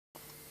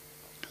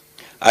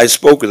I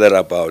spoke there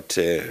about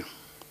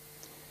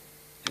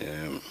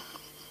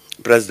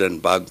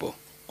President Gbagbo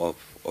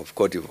of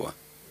Cote d'Ivoire,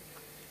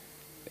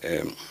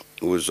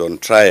 who's on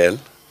trial,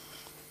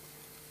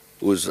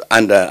 who's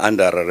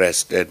under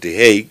arrest at The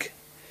Hague,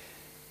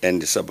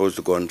 and is supposed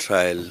to go on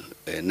trial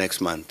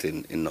next month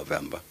in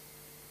November.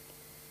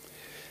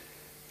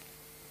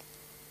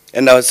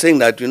 And I was saying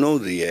that, you know,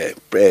 the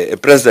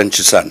President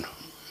Chisano,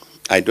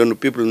 I don't know,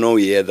 people know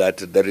here that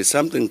there is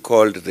something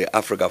called the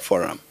Africa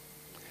Forum,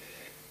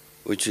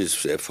 which is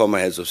former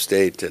heads of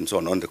state and so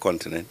on the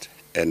continent,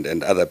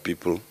 and other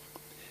people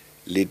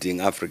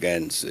leading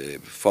Africans,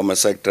 former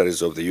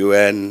secretaries of the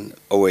UN,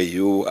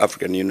 OAU,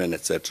 African Union,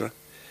 etc.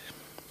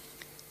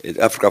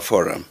 Africa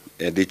Forum.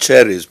 The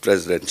chair is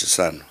President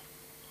Chisano,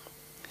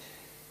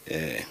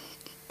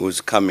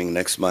 who's coming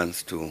next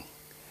month to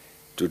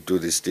do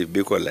the Steve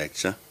Biko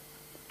lecture.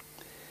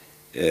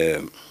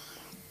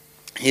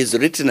 He's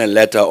written a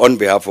letter on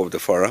behalf of the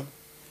forum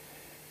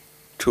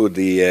to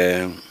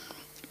the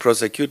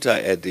prosecutor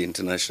at the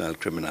International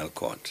Criminal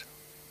Court,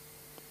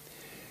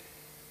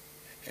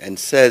 and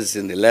says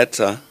in the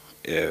letter,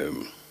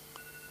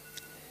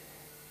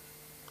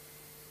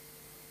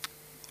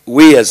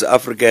 we as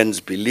Africans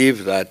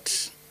believe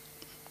that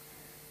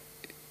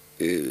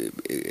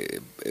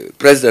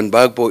President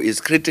Gbagbo is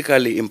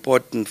critically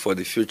important for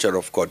the future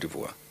of Cote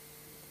d'Ivoire,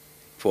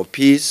 for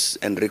peace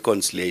and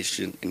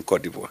reconciliation in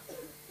Cote d'Ivoire.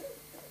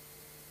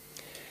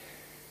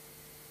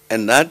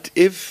 And that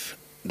if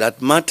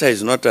that matter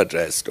is not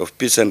addressed, of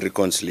peace and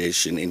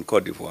reconciliation in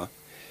Cote d'Ivoire,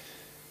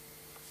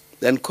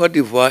 then Cote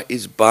d'Ivoire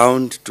is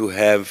bound to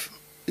have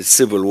a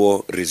civil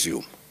war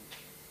resume.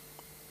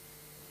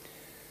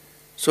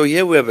 So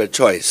here we have a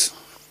choice.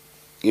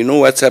 You know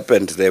what's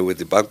happened there with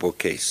the Gbagbo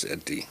case.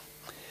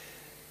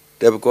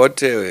 They've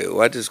got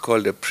what is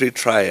called a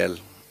pre-trial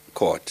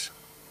court.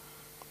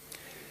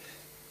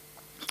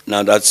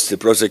 Now that's the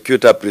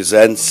prosecutor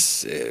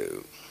presents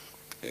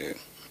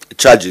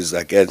charges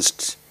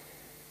against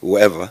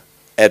whoever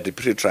at the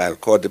pre-trial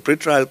court. The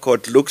pre-trial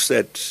court looks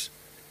at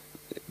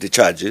the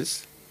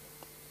charges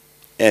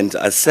and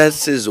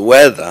assesses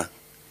whether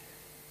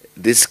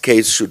this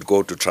case should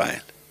go to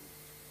trial.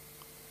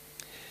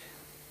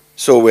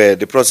 So where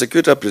the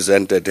prosecutor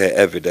presented her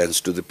evidence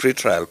to the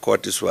pre-trial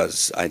court, this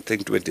was, I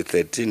think,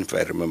 2013, if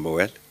I remember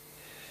well.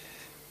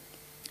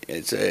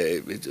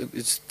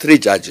 It's 3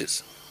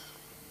 judges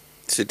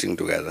sitting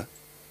together.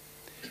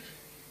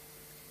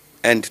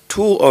 And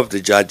 2 of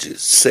the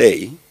judges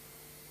say,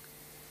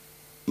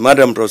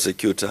 Madam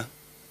Prosecutor,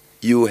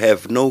 you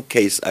have no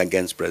case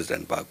against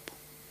President Gbagbo.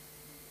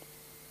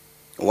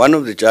 One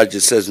of the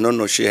judges says,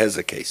 no, she has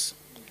a case.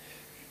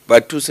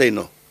 But 2 say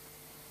no.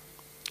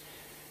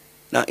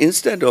 Now,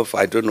 instead of,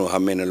 I don't know how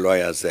many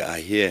lawyers there are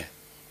here,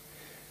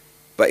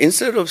 but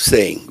instead of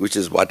saying, which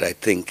is what I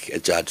think a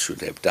judge should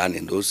have done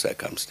in those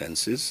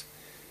circumstances,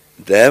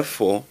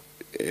 therefore,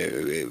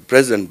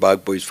 President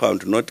Gbagbo is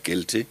found not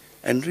guilty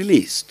and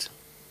released.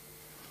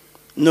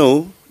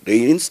 No,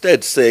 they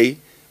instead say,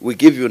 we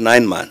give you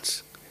 9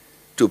 months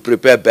to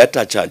prepare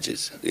better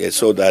charges,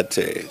 so that,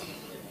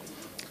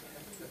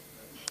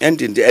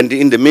 and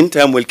in the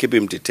meantime, we'll keep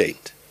him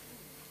detained,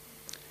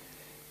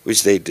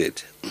 which they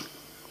did.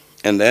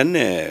 And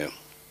then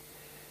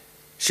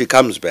she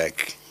comes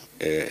back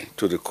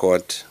to the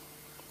court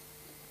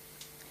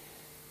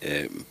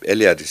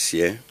earlier this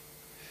year,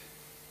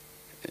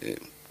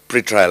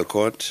 pre-trial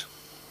court.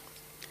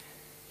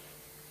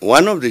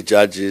 One of the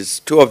judges,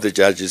 2 of the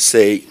judges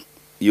say,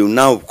 you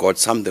now got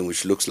something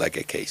which looks like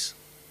a case.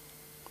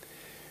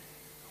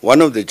 One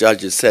of the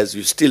judges says,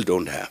 you still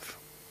don't have.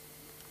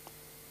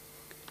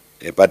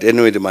 But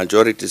anyway, the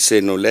majority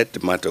say, no, let the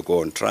matter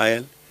go on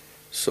trial.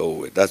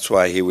 So that's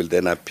why he will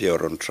then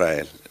appear on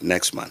trial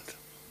next month.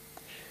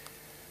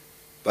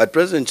 But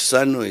President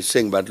Chisano is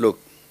saying, but look,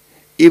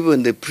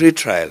 even the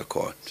pre-trial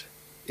court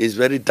is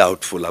very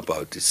doubtful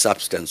about the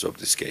substance of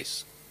this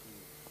case.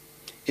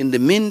 In the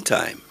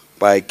meantime,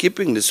 by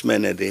keeping this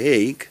man at The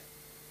Hague,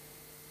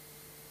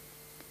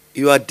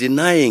 you are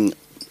denying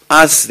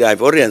us, the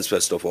Ivorians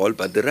first of all,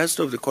 but the rest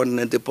of the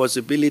continent, the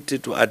possibility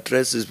to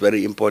address this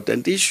very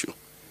important issue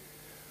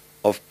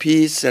of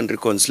peace and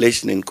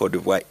reconciliation in Cote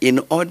d'Ivoire in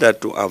order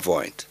to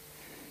avoid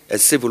a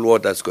civil war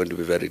that's going to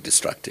be very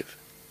destructive.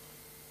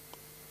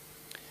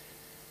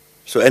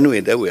 So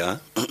anyway, there we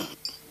are.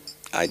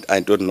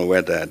 I don't know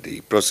whether the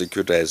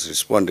prosecutor has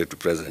responded to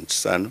President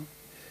Chisano.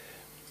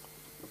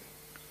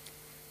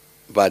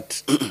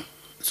 But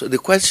so the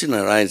question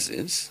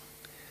arises,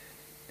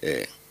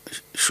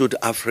 should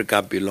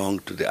Africa belong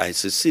to the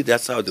ICC?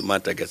 That's how the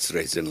matter gets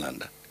raised in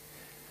London.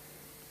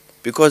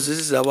 Because this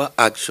is our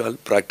actual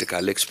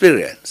practical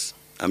experience.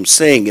 I'm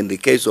saying in the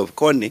case of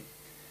Kony,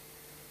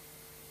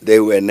 they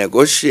were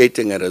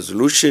negotiating a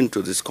resolution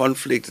to this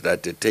conflict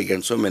that had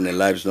taken so many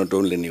lives, not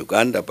only in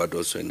Uganda, but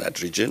also in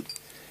that region.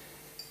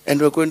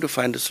 And we're going to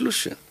find a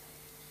solution.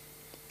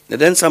 And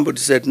then somebody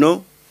said,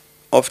 no,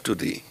 off to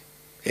The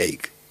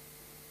Hague.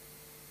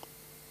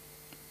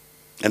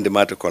 And the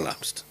matter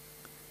collapsed.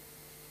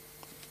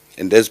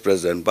 And there's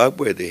President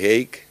Gbagbo at The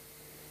Hague,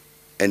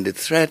 And the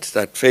threat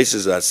that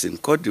faces us in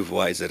Cote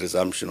d'Ivoire is a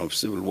resumption of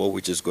civil war,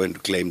 which is going to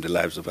claim the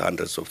lives of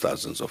hundreds of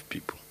thousands of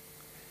people.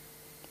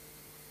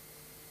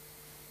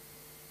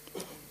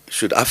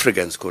 Should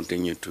Africans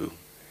continue to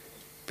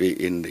be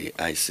in the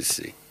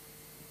ICC?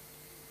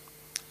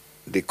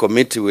 The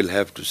committee will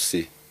have to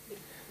see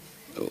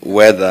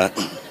whether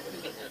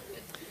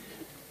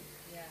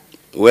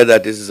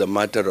this is a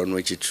matter on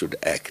which it should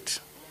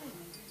act.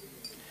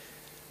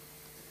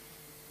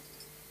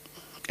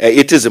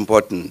 It is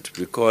important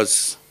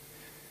because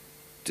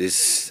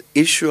this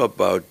issue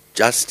about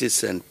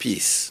justice and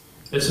peace.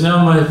 It's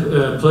now my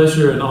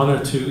pleasure and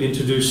honor to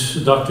introduce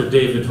Dr.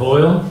 David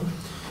Hoile.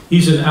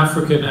 He's an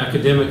African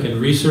academic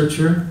and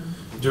researcher,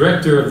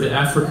 director of the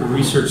Africa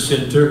Research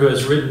Center, who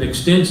has written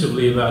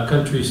extensively about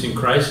countries in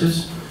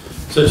crisis,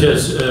 such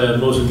as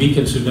Mozambique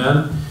and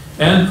Sudan,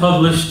 and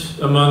published,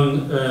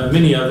 among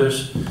many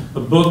others, a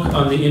book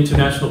on the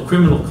International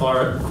Criminal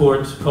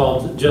Court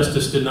called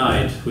Justice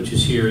Denied, which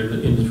is here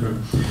in the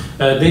room.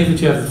 David,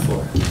 you have the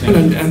floor.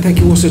 And thank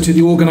you also to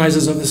the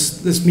organizers of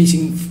this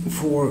meeting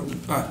for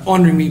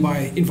honoring me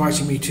by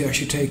inviting me to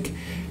actually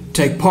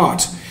take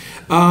part.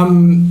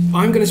 I'm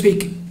going to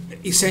speak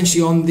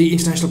essentially on the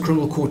International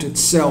Criminal Court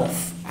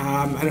itself,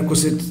 and of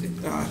course it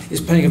is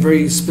playing a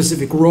very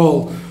specific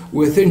role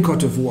within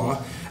Cote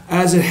d'Ivoire,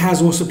 as it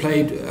has also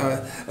played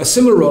a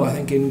similar role, I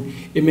think,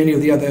 in many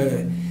of the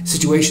other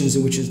situations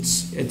in which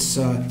it's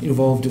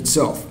involved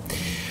itself.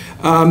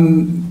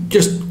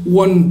 Just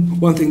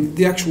one thing,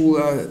 the actual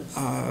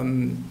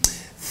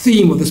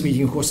theme of this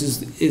meeting, of course,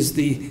 is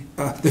the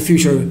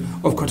future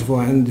of Cote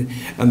d'Ivoire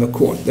and the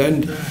court.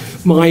 And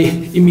my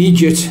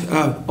immediate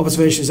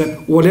observation is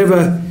that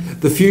whatever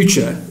the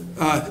future,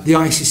 the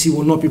ICC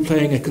will not be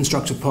playing a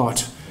constructive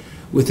part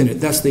within it.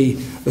 That's the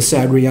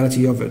sad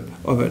reality of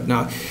it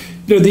now.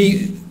 You know,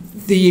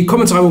 the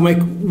comments I will make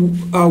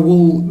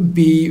will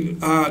be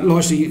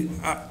largely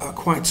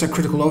quite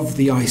critical of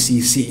the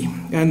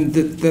ICC, and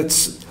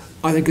that's,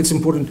 I think it's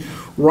important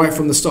right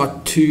from the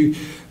start to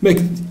make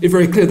it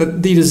very clear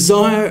that the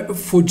desire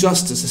for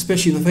justice,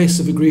 especially in the face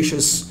of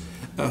egregious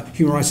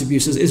human rights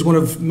abuses, is one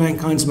of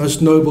mankind's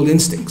most noble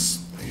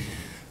instincts.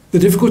 The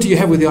difficulty you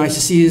have with the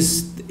ICC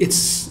is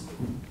it's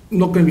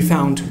not going to be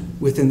found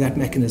within that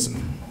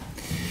mechanism.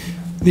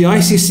 The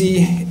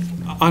ICC,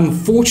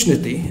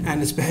 unfortunately,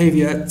 and its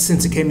behavior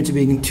since it came into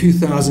being in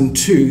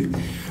 2002,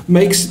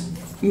 makes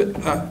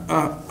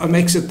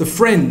it the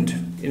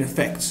friend, in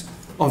effect,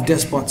 of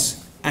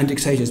despots and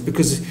dictators,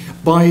 because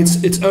by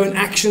its own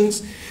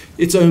actions,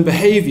 its own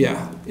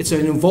behavior, its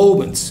own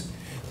involvement,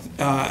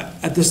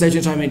 at this stage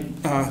in time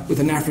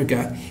within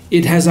Africa,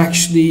 it has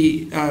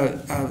actually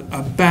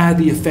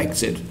badly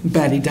affected,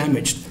 badly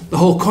damaged the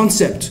whole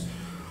concept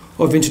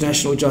of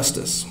international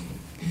justice.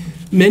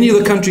 Many of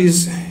the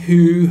countries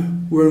who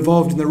were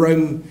involved in the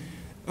Rome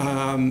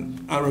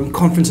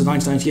Conference of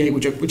 1998,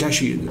 which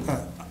actually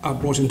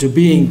brought into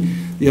being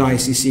the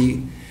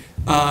ICC,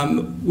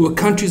 were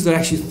countries that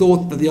actually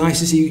thought that the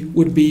ICC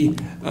would be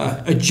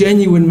a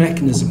genuine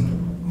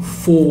mechanism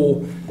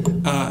for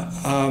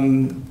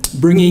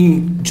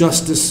bringing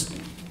justice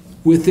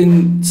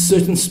within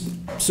certain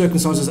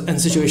circumstances and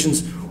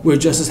situations where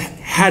justice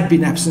had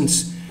been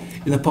absent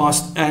in the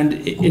past, and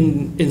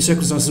in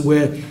circumstances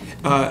where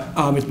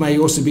it may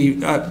also be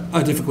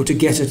difficult to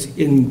get it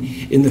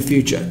in the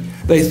future.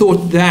 They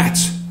thought that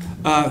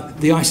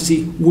the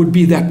ICC would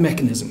be that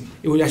mechanism.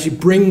 It would actually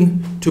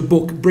bring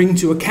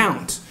to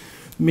account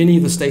many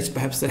of the states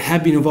perhaps that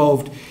had been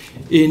involved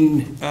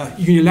in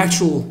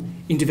unilateral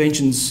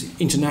interventions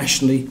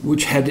internationally,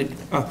 which had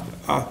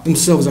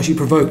themselves actually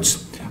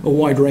provoked a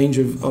wide range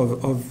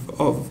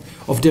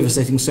of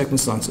devastating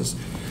circumstances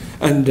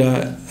and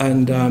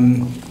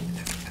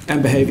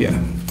behaviour.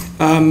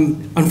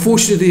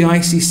 Unfortunately, the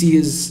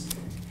ICC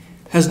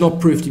has not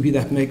proved to be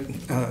that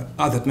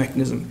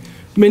mechanism.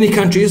 Many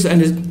countries,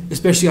 and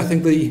especially I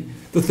think the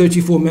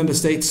 34 member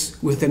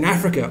states within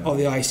Africa of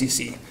the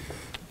ICC,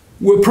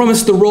 were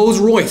promised a Rolls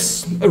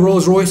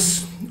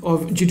Royce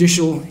of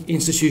judicial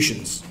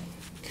institutions.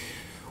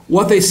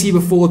 What they see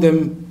before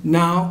them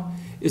now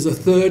is a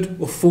third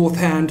or fourth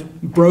hand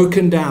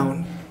broken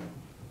down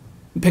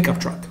pickup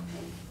truck.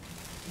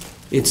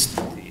 It's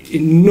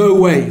in no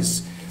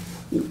ways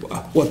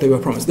what they were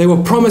promised. They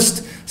were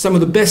promised some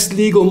of the best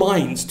legal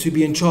minds to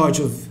be in charge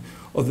of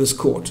this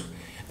court.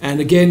 And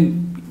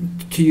again,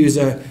 to use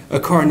a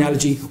car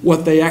analogy,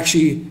 what they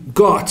actually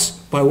got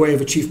by way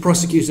of a chief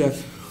prosecutor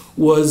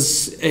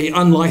was an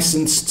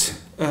unlicensed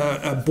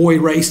boy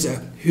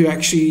racer who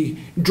actually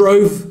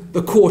drove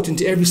the court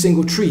into every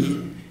single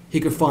tree he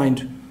could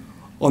find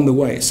on the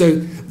way. So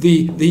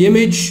the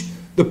image,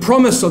 the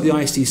promise of the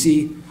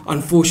ICC,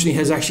 unfortunately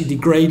has actually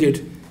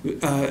degraded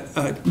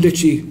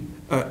literally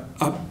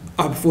up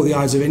before the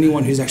eyes of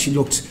anyone who's actually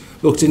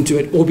looked into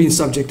it or been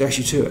subject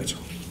actually to it.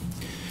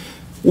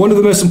 One of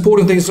the most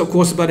important things, of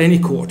course, about any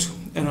court,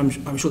 and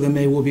I'm sure there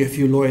may well be a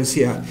few lawyers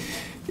here,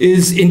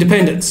 is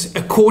independence.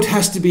 A court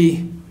has to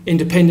be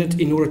independent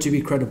in order to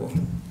be credible.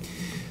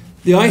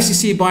 The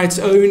ICC, by its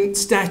own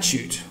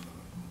statute,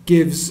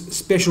 gives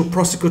special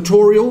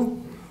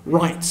prosecutorial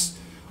rights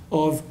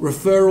of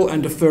referral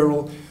and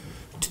deferral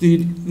to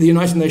the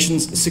United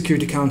Nations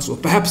Security Council,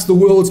 perhaps the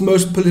world's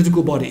most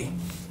political body.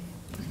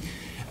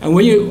 And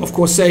when you, of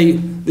course, say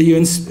the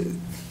UN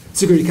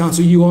Security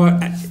Council, you are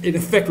in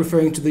effect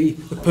referring to the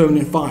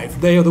Permanent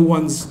Five. They are the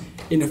ones,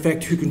 in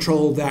effect, who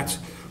control that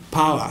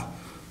power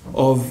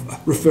of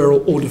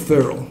referral or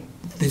deferral.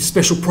 The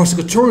special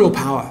prosecutorial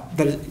power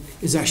that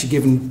is actually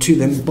given to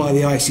them by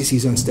the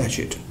ICC's own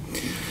statute.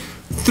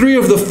 3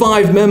 of the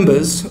 5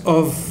 members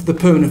of the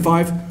Permanent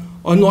Five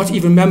are not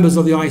even members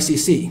of the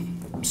ICC.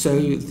 So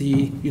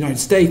the United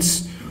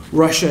States,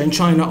 Russia, and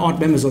China aren't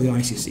members of the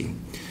ICC.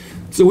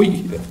 So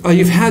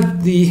you've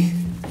had the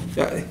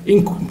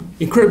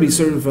incredibly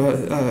sort of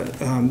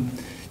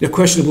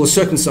questionable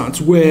circumstance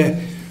where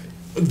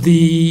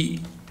the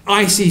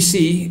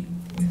ICC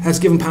has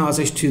given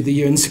powers to the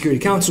UN Security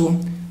Council,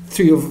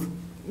 3 of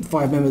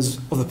 5 members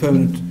of the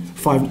Permanent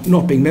Five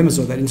not being members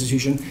of that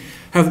institution,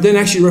 have then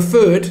actually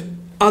referred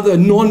other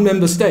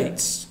non-member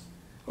states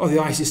of the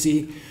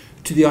ICC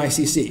to the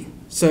ICC.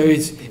 So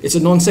it's a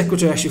non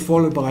sequitur actually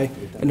followed by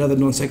another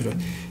non sequitur.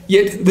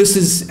 Yet this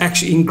is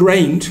actually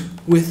ingrained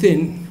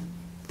within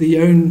the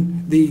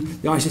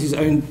ICC's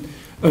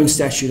own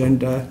statute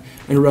and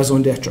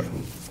raison d'etre.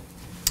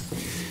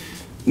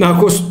 Now, of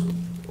course,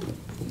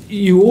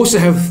 you also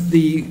have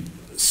the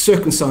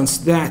circumstance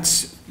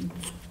that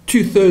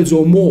 2/3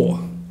 or more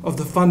of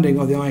the funding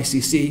of the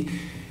ICC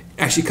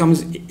actually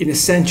comes in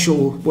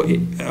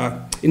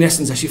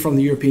essence, actually from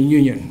the European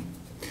Union.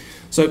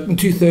 So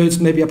 2/3,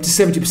 maybe up to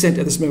 70%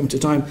 at this moment in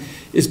time,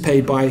 is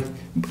paid by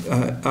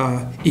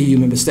EU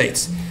member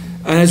states.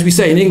 And as we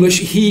say in English,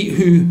 he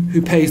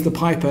who pays the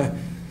piper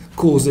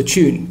calls the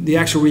tune. The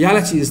actual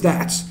reality is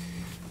that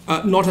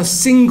not a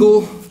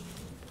single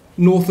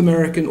North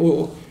American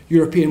or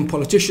European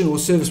politician or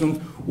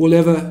serviceman will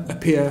ever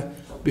appear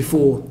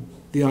before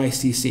the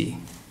ICC.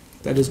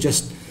 That is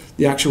just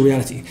the actual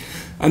reality.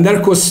 And that,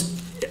 of course,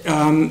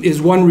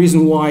 is one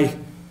reason why,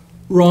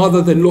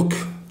 rather than look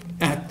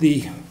at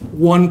the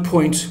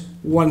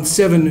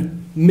 1.17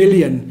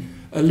 million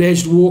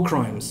alleged war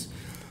crimes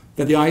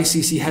that the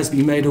ICC has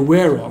been made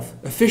aware of,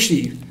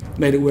 officially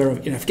made aware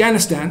of in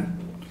Afghanistan,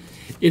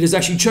 it has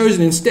actually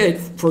chosen instead,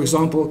 for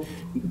example,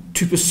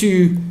 to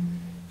pursue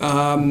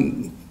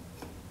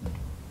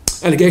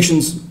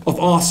allegations of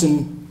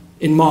arson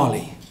in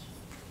Mali.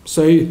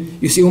 So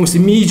you see almost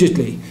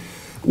immediately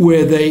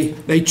where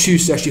they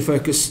choose to actually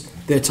focus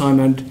their time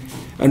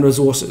and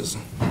resources.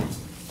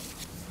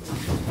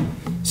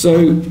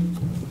 So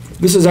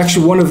this is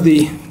actually one of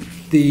the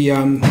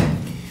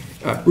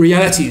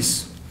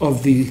realities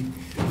of the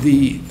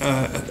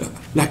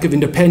lack of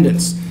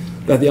independence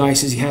that the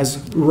ICC has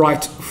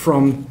right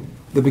from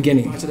the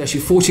beginning. It's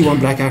actually 41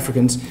 black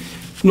Africans,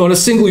 not a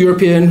single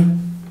European,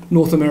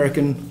 North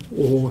American,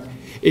 or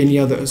any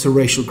other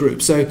racial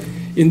group. So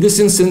in this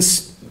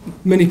instance,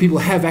 many people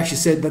have actually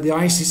said that the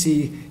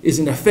ICC is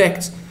in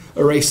effect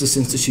a racist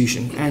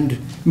institution, and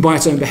by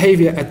its own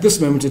behavior at this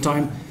moment in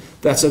time,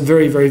 that's a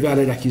very, very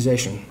valid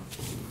accusation.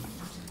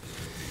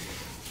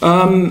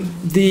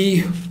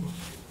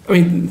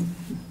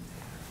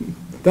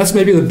 That's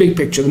maybe the big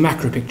picture, the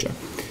macro picture.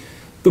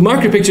 The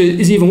micro picture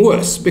is even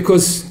worse,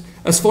 because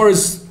as far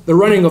as the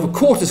running of a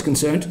court is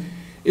concerned,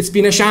 it's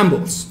been a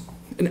shambles,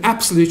 an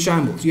absolute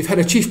shambles. You've had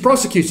a chief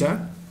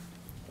prosecutor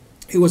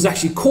who was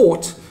actually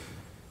caught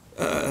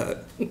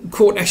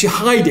actually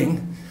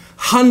hiding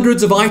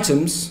hundreds of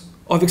items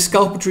of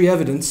exculpatory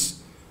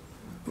evidence,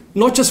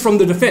 not just from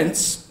the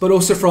defense, but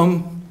also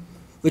from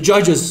the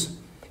judges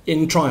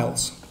in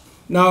trials.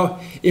 Now,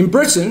 in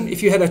Britain,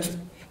 if you had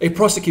a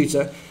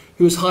prosecutor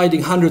who was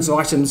hiding hundreds of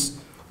items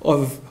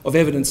of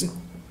evidence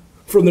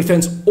from the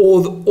defense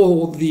or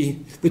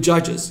the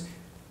judges,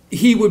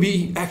 he would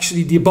be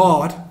actually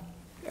debarred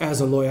as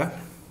a lawyer,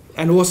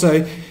 and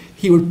also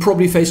he would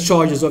probably face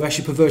charges of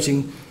actually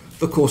perverting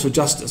the course of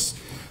justice.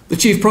 The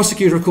chief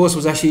prosecutor, of course,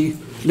 was actually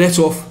let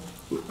off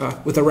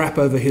with a rap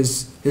over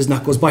his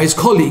knuckles by his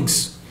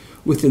colleagues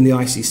within the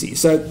ICC.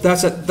 So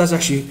that's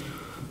actually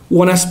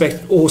one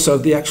aspect also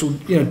of the actual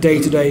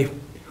day-to-day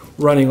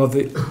running of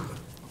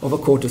a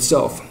court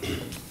itself.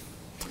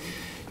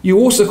 You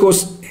also, of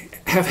course,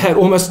 have had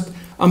almost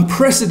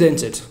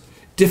unprecedented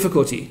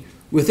difficulty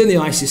within the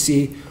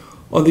ICC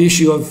on the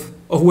issue of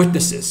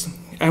witnesses.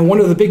 And one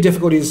of the big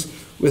difficulties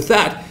with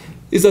that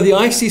is that the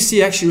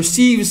ICC actually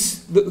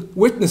receives the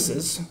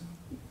witnesses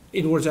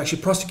in order to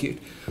actually prosecute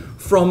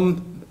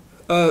from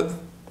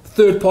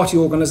third-party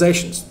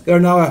organizations. There are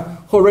now a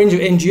whole range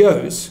of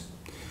NGOs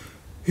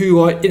who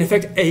are, in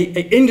effect, an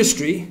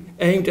industry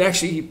aimed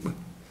actually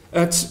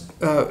at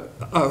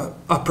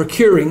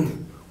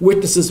procuring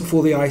witnesses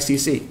for the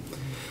ICC.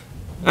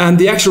 And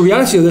the actual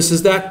reality of this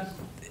is that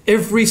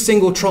every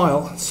single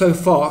trial so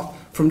far,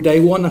 from day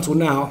one until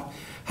now,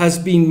 has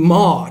been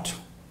marred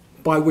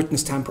by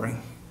witness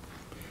tampering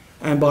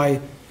and by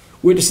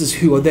witnesses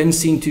who are then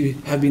seen to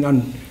have been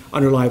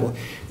unreliable.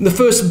 In the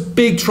first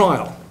big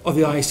trial of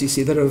the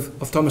ICC, that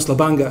of Thomas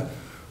Lubanga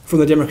from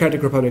the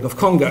Democratic Republic of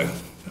Congo,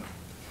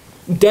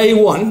 day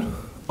one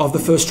of the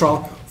first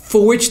trial,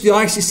 for which the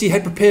ICC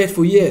had prepared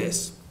for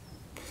years.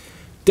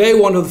 Day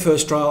one of the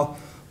first trial,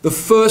 the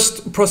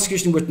first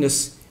prosecution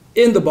witness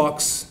in the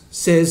box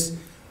says,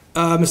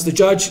 Mr.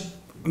 Judge,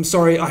 I'm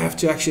sorry, I have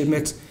to actually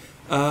admit,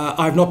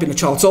 I've not been a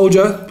child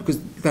soldier,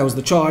 because that was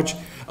the charge.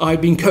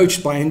 I've been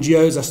coached by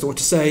NGOs as to what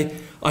to say.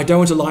 I don't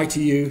want to lie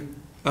to you.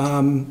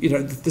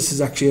 This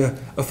is actually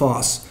a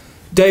farce.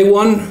 Day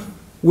one,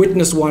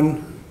 witness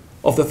one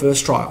of the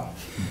first trial.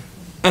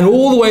 And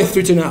all the way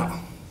through to now.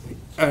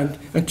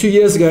 And 2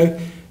 years ago,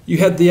 you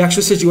had the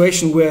actual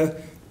situation where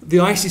the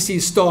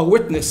ICC's star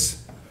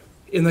witness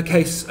in the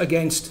case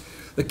against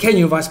the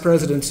Kenyan Vice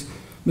President,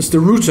 Mr.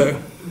 Ruto,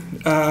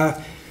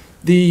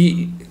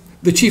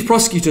 the Chief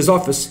Prosecutor's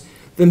Office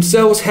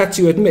themselves had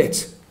to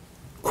admit,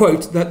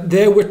 quote, that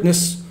their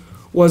witness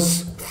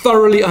was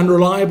thoroughly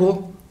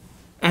unreliable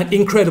and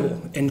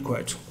incredible, end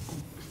quote.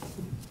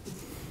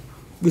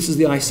 This is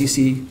the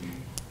ICC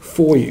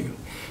for you.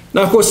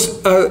 Now, of course,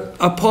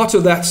 a part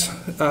of that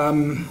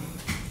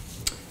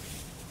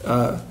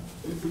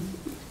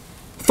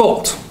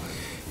fault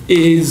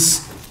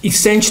is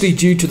essentially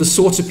due to the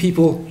sorts of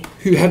people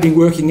who have been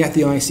working at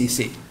the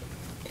ICC.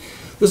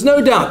 There's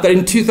no doubt that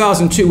in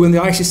 2002, when the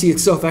ICC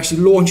itself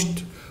actually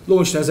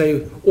launched as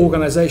an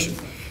organization,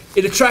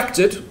 it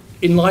attracted,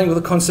 in line with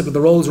the concept of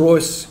the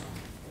Rolls-Royce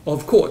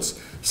of courts,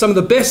 some of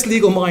the best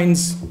legal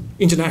minds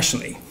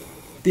internationally.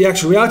 The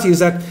actual reality is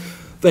that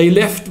they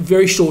left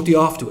very shortly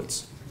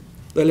afterwards.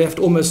 They left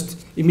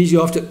almost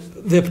immediately after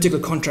their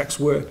particular contracts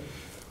were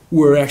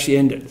actually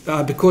ended,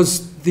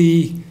 because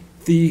the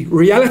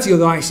reality of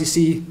the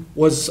ICC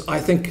was, I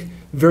think,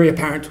 very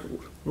apparent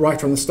right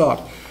from the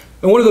start.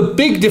 And one of the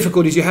big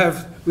difficulties you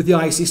have with the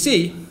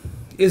ICC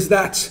is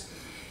that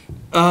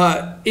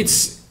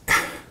it's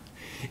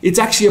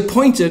actually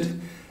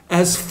appointed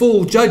as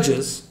full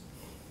judges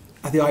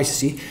at the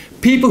ICC,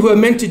 people who are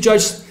meant to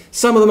judge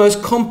some of the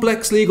most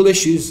complex legal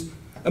issues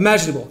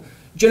imaginable.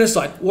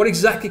 Genocide, what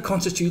exactly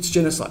constitutes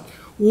genocide?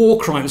 War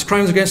crimes,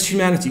 crimes against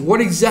humanity,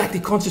 what exactly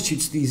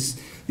constitutes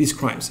these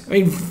crimes? I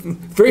mean,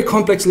 very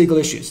complex legal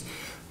issues.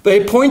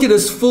 They appointed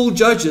as full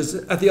judges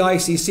at the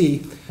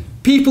ICC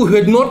people who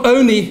had not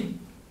only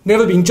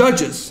never been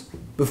judges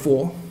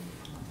before,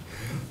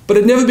 but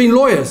had never been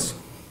lawyers.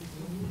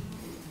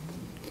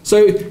 So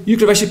you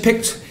could have actually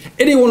picked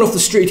anyone off the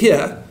street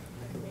here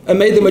and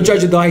made them a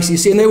judge at the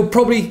ICC, and they would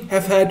probably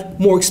have had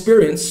more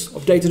experience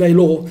of day-to-day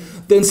law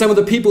than some of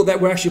the people that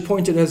were actually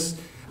appointed as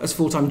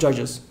full-time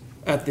judges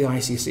at the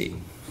ICC.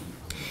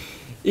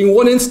 In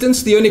one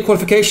instance, the only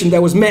qualification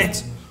that was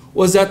met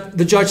was that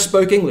the judge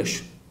spoke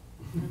English.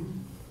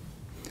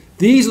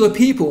 These are the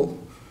people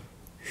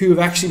who have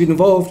actually been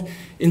involved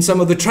in some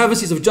of the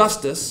travesties of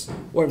justice,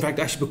 or in fact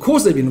actually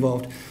because they've been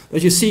involved,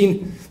 that you've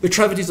seen the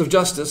travesties of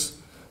justice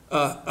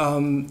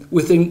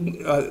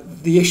within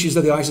the issues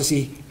that the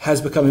ICC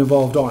has become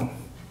involved on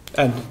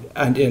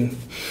and in.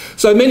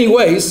 So in many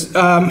ways,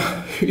 right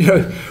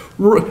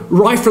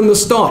from the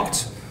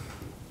start,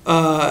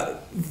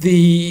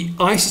 the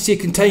ICC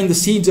contained the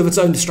seeds of its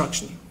own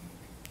destruction.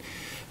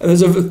 And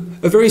there's a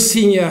very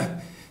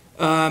senior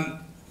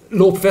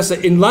law professor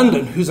in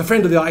London who's a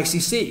friend of the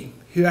ICC,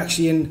 who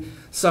actually in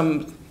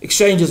some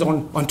exchanges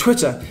on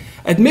Twitter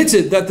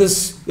admitted that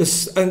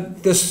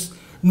this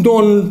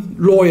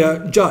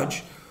non-lawyer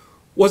judge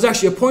was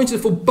actually appointed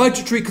for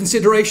budgetary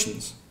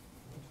considerations.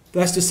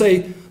 That's to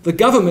say, the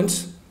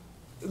government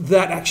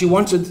that actually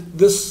wanted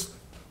this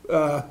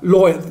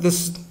lawyer,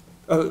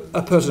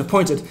 a person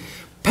appointed,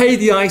 paid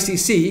the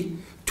ICC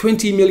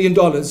 $20 million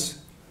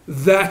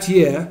that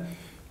year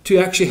to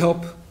actually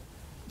help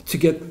to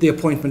get the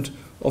appointment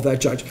of that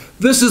judge.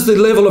 This is the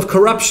level of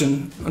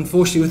corruption,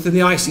 unfortunately, within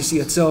the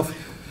ICC itself,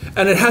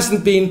 and it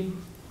hasn't been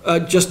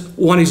just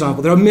one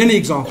example. There are many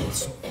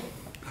examples.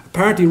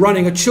 Apparently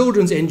running a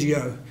children's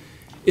NGO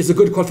is a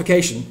good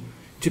qualification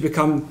to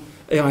become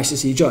an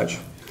ICC judge.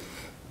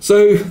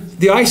 So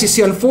the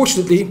ICC,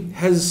 unfortunately,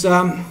 has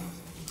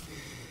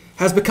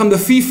become the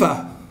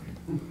FIFA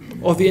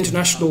of the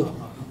international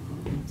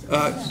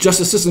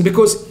justice system,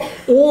 because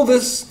all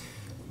this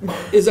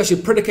is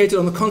actually predicated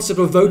on the concept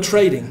of vote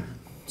trading.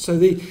 So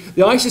the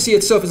ICC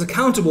itself is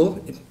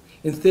accountable,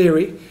 in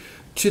theory,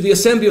 to the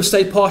Assembly of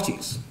State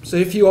Parties. So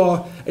if you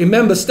are a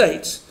member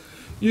state,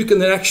 you can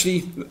then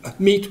actually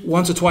meet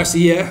once or twice a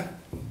year,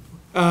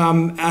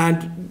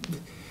 and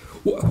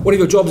one of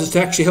your jobs is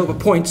to actually help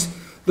appoint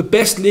the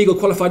best legal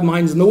qualified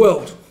minds in the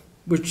world,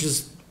 which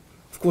is,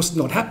 of course,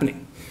 not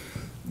happening.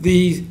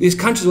 These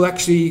countries will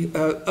actually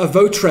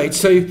vote trade.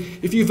 So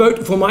if you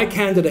vote for my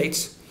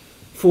candidate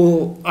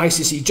for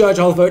ICC judge,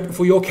 I'll vote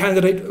for your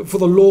candidate for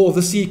the Law of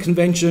the Sea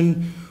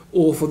Convention,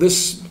 or for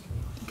this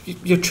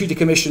your treaty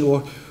commission,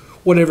 or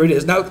whatever it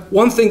is. Now,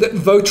 one thing that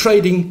vote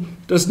trading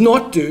does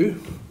not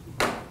do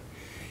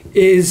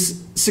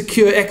is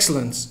secure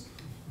excellence.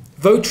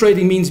 Vote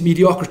trading means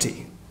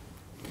mediocrity.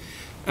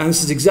 And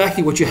this is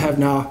exactly what you have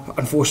now,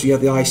 unfortunately,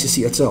 at the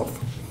ICC itself.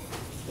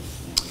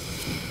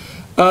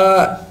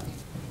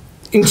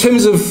 In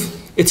terms of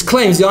its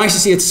claims, the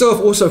ICC itself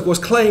also, of course,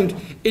 claimed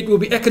it will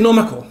be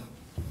economical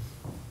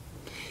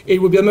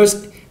it would be the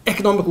most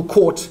economical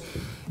court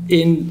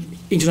in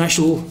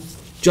international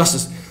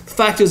justice. The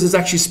fact is, it's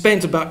actually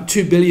spent about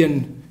 2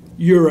 billion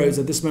euros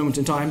at this moment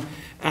in time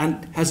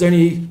and has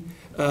only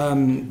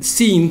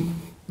seen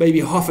maybe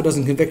half a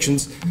dozen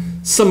convictions,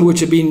 some of which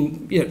have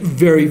been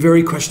very,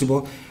 very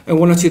questionable, and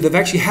one or two they've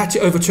actually had to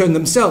overturn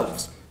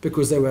themselves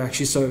because they were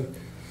actually so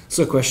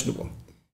questionable.